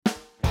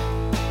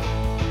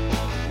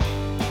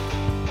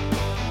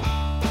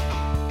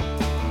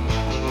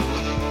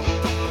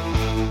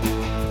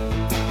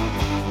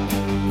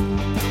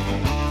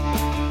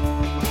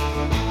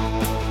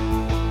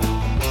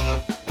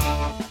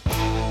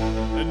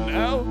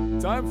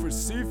Time for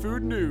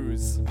seafood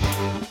news.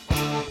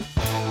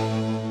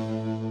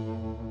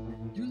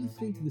 You're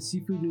listening to the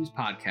Seafood News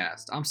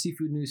Podcast. I'm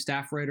Seafood News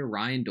staff writer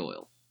Ryan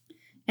Doyle.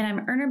 And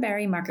I'm Urner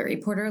Barry market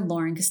reporter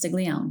Lauren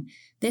Castiglione.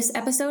 This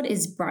episode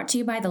is brought to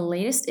you by the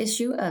latest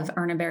issue of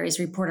Urner Barry's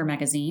Reporter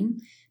magazine.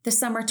 The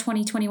summer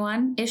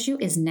 2021 issue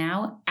is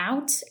now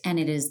out, and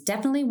it is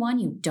definitely one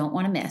you don't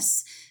want to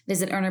miss.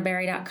 Visit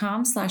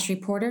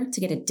urnerbarry.com/reporter to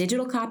get a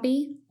digital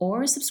copy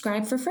or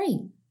subscribe for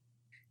free.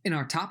 In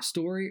our top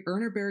story,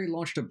 Urner Barry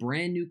launched a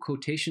brand new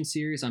quotation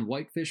series on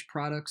whitefish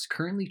products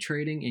currently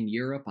trading in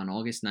Europe on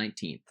August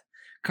 19th.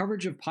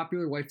 Coverage of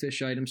popular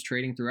whitefish items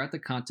trading throughout the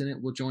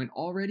continent will join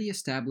already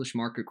established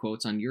market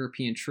quotes on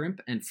European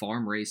shrimp and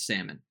farm-raised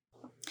salmon.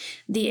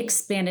 The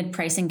expanded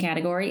pricing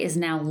category is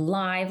now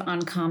live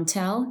on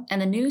Comtel,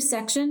 and the new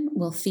section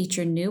will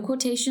feature new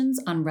quotations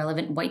on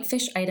relevant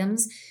whitefish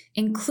items,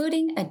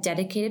 including a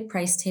dedicated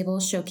price table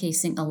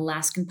showcasing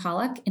Alaskan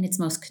pollock in its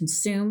most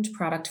consumed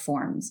product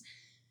forms.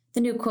 The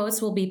new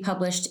quotes will be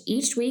published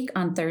each week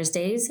on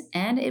Thursdays,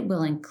 and it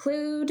will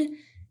include,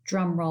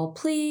 drumroll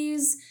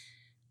please,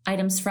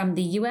 items from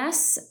the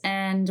U.S.,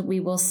 and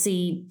we will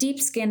see deep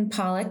skin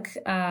pollock,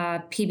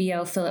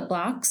 PBO fillet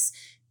blocks,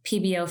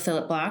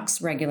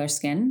 regular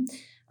skin,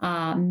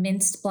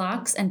 minced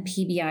blocks, and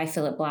PBI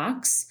fillet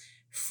blocks.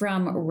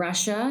 From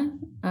Russia,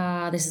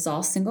 this is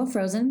all single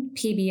frozen,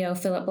 PBO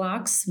fillet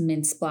blocks,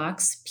 minced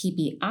blocks,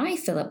 PBI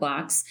fillet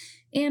blocks,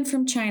 and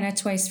from China,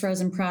 twice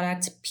frozen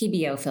product,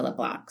 PBO fillet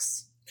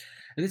blocks.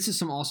 And this is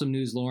some awesome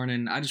news, Lauren,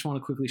 and I just want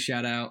to quickly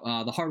shout out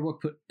the hard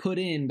work put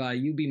in by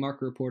UB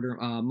market reporter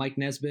Mike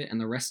Nesbitt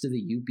and the rest of the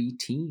UB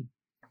team.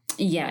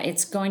 Yeah,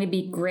 it's going to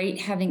be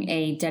great having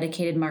a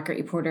dedicated market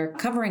reporter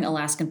covering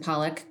Alaskan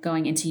pollock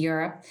going into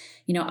Europe.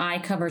 You know, I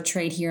cover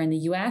trade here in the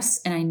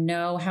U.S., and I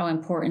know how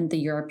important the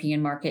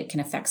European market can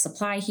affect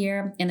supply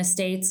here in the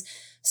States.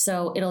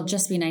 So it'll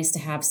just be nice to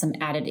have some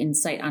added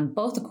insight on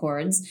both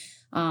accords,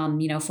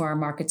 for our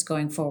markets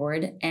going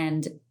forward.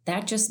 And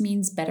that just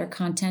means better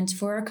content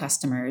for our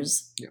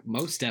customers. Yeah,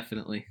 most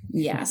definitely.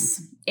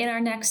 Yes. In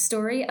our next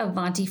story,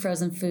 Avanti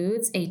Frozen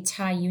Foods, a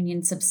Thai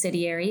Union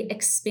subsidiary,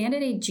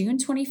 expanded a June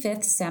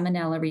 25th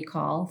salmonella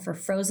recall for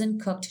frozen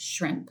cooked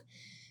shrimp.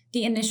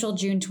 The initial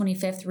June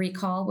 25th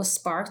recall was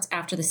sparked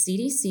after the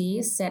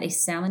CDC said a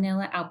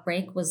salmonella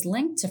outbreak was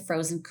linked to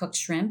frozen cooked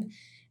shrimp,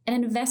 and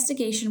an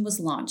investigation was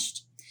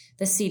launched.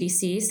 The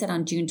CDC said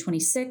on June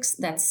 26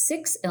 that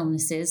 6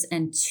 illnesses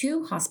and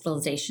 2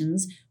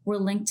 hospitalizations were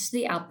linked to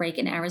the outbreak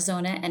in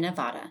Arizona and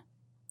Nevada.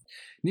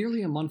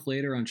 Nearly a month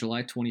later, on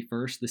July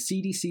 21st, the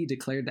CDC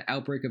declared the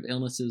outbreak of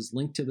illnesses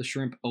linked to the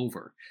shrimp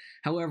over.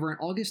 However, an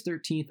August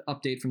 13th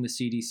update from the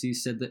CDC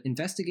said the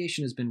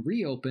investigation has been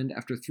reopened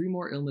after 3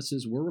 more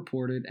illnesses were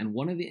reported, and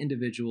one of the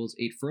individuals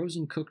ate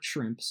frozen cooked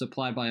shrimp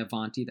supplied by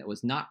Avanti that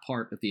was not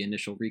part of the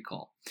initial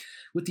recall.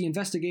 With the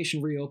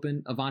investigation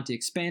reopened, Avanti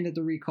expanded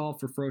the recall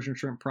for frozen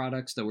shrimp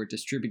products that were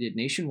distributed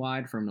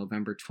nationwide from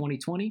November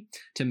 2020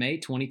 to May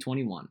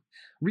 2021.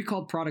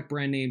 Recalled product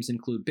brand names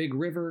include Big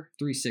River,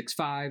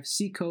 365,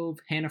 Sea Cove,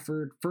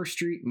 Hannaford, First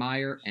Street,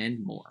 Meyer,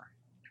 and more.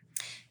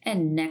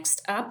 And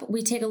next up,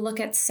 we take a look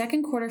at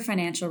second quarter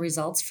financial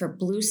results for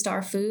Blue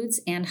Star Foods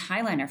and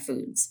Highliner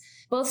Foods.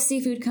 Both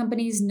seafood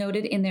companies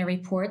noted in their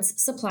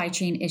reports supply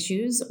chain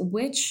issues,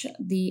 which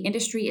the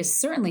industry is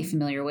certainly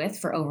familiar with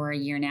for over a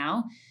year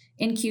now.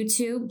 In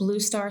Q2, Blue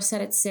Star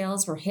said its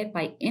sales were hit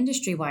by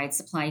industry-wide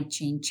supply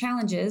chain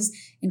challenges,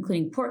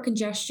 including port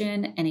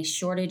congestion and a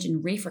shortage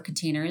in reefer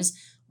containers,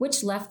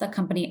 which left the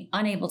company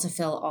unable to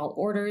fill all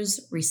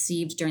orders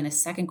received during the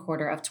second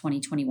quarter of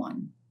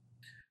 2021.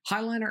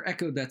 Highliner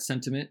echoed that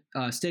sentiment,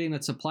 stating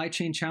that supply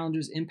chain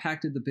challenges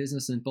impacted the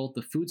business in both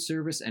the food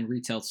service and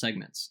retail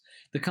segments.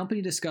 The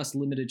company discussed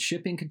limited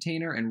shipping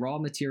container and raw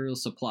material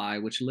supply,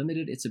 which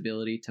limited its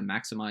ability to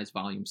maximize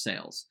volume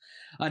sales.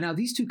 Now,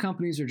 these two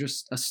companies are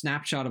just a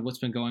snapshot of what's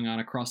been going on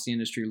across the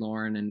industry,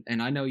 Lauren,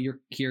 and I know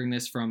you're hearing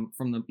this from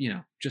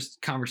the just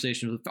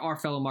conversations with our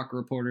fellow market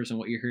reporters and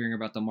what you're hearing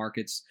about the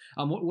markets.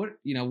 What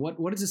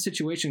is the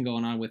situation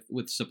going on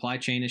with supply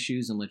chain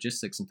issues and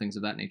logistics and things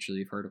of that nature that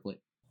you've heard of late?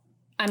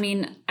 I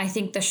mean, I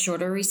think the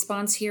shorter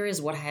response here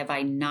is what have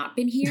I not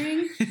been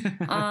hearing?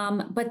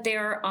 But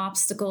there are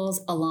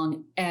obstacles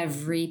along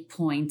every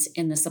point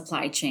in the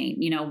supply chain,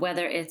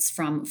 whether it's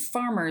from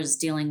farmers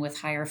dealing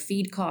with higher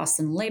feed costs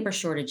and labor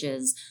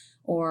shortages,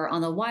 or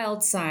on the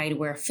wild side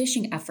where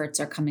fishing efforts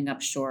are coming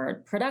up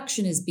short,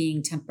 production is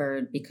being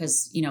tempered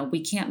because,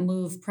 we can't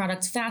move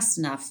product fast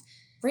enough.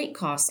 Freight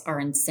costs are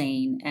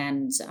insane.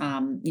 And,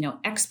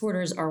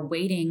 exporters are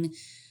waiting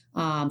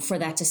for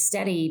that to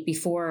steady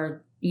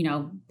before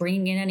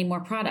bringing in any more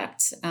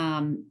product.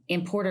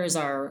 Importers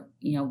are,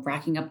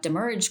 racking up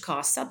demurrage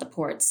costs at the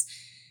ports,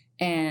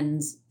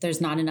 and there's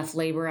not enough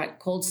labor at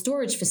cold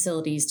storage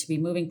facilities to be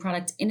moving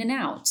product in and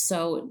out.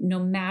 So no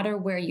matter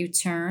where you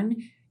turn,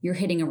 you're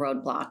hitting a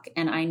roadblock.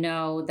 And I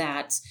know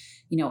that,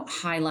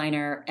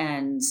 Highliner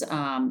and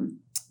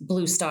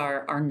Blue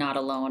Star are not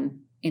alone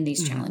in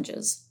these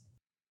challenges.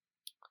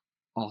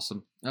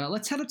 Awesome.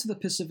 Let's head up to the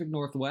Pacific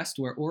Northwest,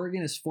 where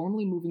Oregon is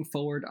formally moving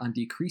forward on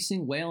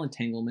decreasing whale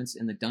entanglements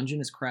in the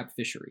Dungeness crab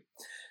fishery.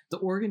 The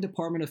Oregon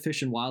Department of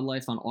Fish and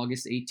Wildlife on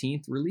August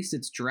 18th released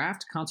its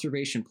draft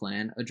conservation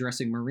plan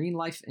addressing marine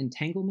life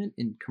entanglement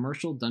in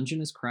commercial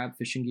Dungeness crab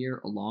fishing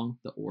gear along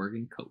the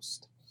Oregon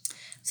coast.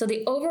 So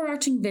the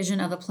overarching vision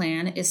of the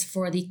plan is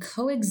for the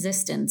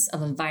coexistence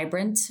of a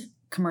vibrant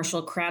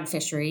commercial crab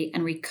fishery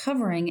and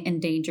Recovering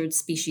Endangered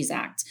Species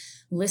Act,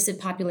 listed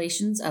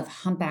populations of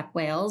humpback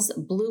whales,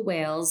 blue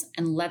whales,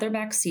 and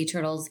leatherback sea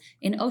turtles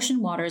in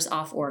ocean waters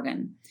off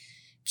Oregon.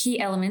 Key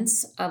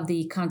elements of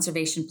the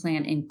conservation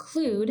plan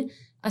include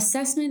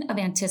assessment of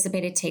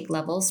anticipated take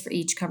levels for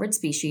each covered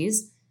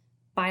species,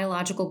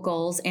 biological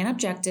goals and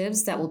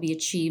objectives that will be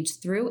achieved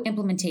through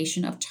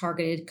implementation of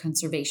targeted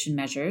conservation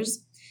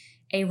measures,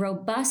 a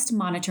robust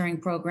monitoring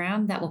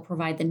program that will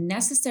provide the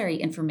necessary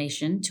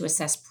information to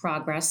assess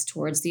progress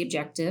towards the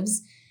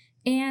objectives,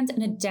 and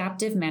an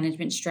adaptive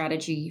management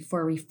strategy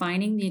for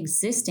refining the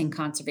existing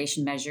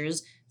conservation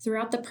measures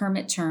throughout the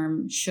permit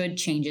term should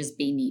changes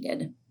be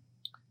needed.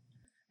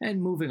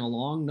 And moving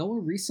along,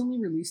 NOAA recently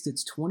released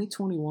its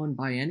 2021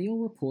 biennial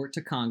report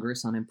to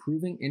Congress on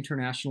improving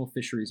international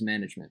fisheries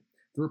management.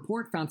 The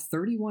report found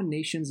 31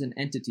 nations and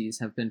entities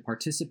have been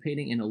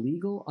participating in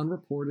illegal,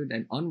 unreported,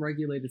 and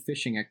unregulated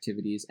fishing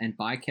activities and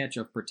bycatch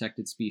of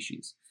protected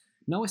species.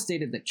 NOAA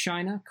stated that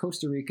China,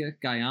 Costa Rica,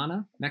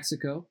 Guyana,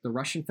 Mexico, the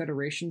Russian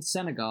Federation,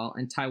 Senegal,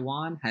 and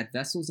Taiwan had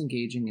vessels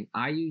engaging in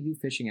IUU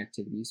fishing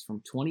activities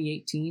from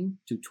 2018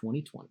 to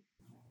 2020.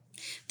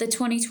 The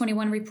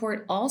 2021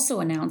 report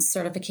also announced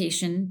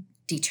certification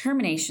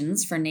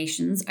determinations for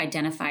nations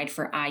identified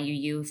for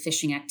IUU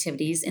fishing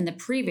activities in the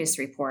previous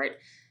report,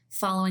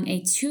 following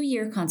a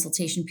 2-year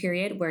consultation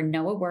period where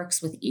NOAA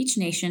works with each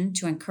nation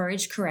to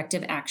encourage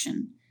corrective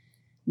action.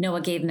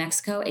 NOAA gave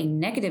Mexico a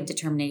negative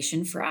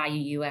determination for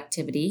IUU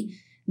activity,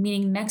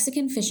 meaning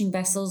Mexican fishing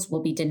vessels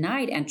will be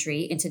denied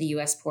entry into the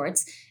U.S.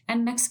 ports,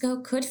 and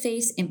Mexico could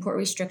face import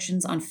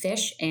restrictions on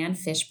fish and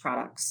fish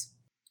products.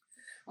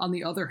 On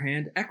the other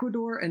hand,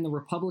 Ecuador and the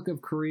Republic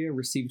of Korea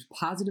received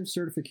positive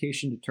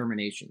certification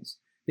determinations.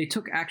 They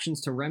took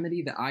actions to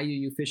remedy the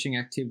IUU fishing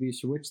activities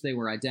for which they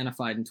were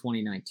identified in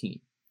 2019.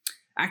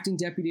 Acting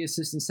Deputy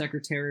Assistant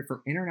Secretary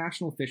for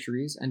International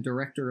Fisheries and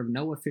Director of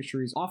NOAA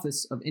Fisheries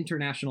Office of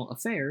International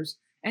Affairs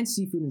and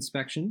Seafood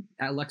Inspection,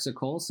 Alexa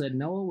Cole, said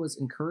NOAA was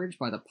encouraged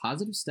by the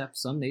positive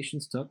steps some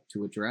nations took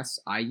to address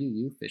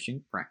IUU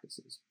fishing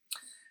practices.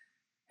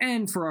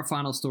 And for our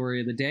final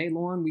story of the day,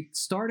 Lauren, we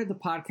started the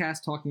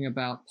podcast talking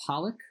about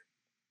pollock.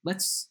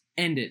 Let's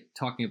end it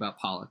talking about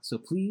pollock, so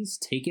please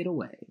take it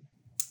away.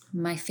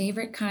 My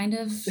favorite kind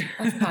of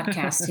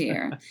podcast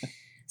here.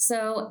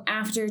 So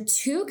after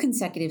 2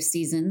 consecutive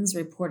seasons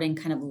reporting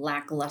kind of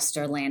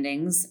lackluster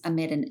landings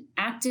amid an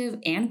active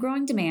and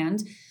growing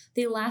demand,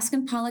 the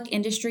Alaskan pollock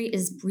industry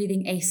is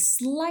breathing a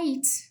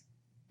slight,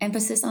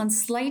 emphasis on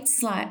slight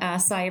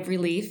sigh of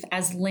relief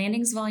as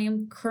landings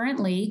volume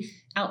currently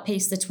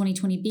outpaced the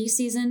 2020 B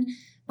season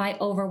by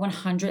over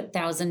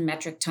 100,000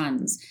 metric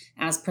tons,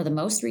 as per the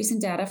most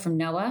recent data from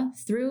NOAA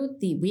through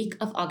the week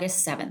of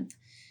August 7th.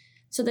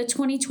 So the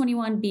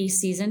 2021 B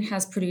season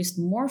has produced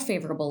more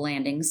favorable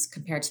landings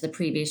compared to the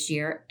previous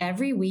year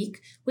every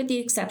week, with the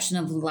exception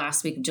of the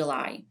last week of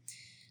July.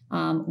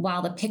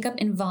 While the pickup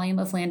in volume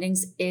of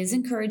landings is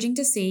encouraging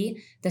to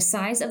see, the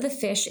size of the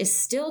fish is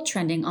still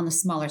trending on the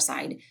smaller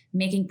side,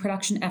 making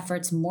production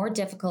efforts more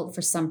difficult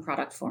for some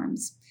product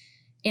forms.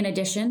 In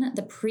addition,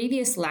 the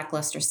previous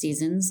lackluster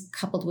seasons,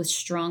 coupled with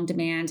strong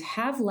demand,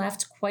 have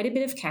left quite a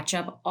bit of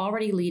catch-up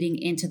already leading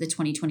into the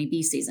 2020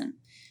 B season.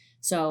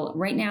 So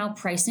right now,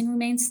 pricing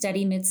remains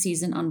steady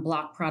mid-season on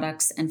block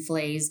products and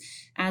fillets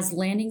as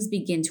landings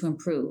begin to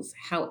improve.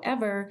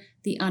 However,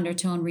 the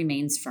undertone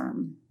remains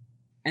firm.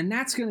 And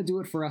that's going to do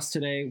it for us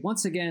today.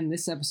 Once again,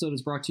 this episode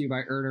is brought to you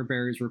by Urner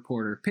Barry's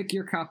Reporter. Pick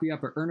your copy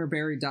up at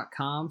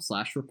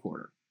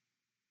urnerbarry.com/reporter.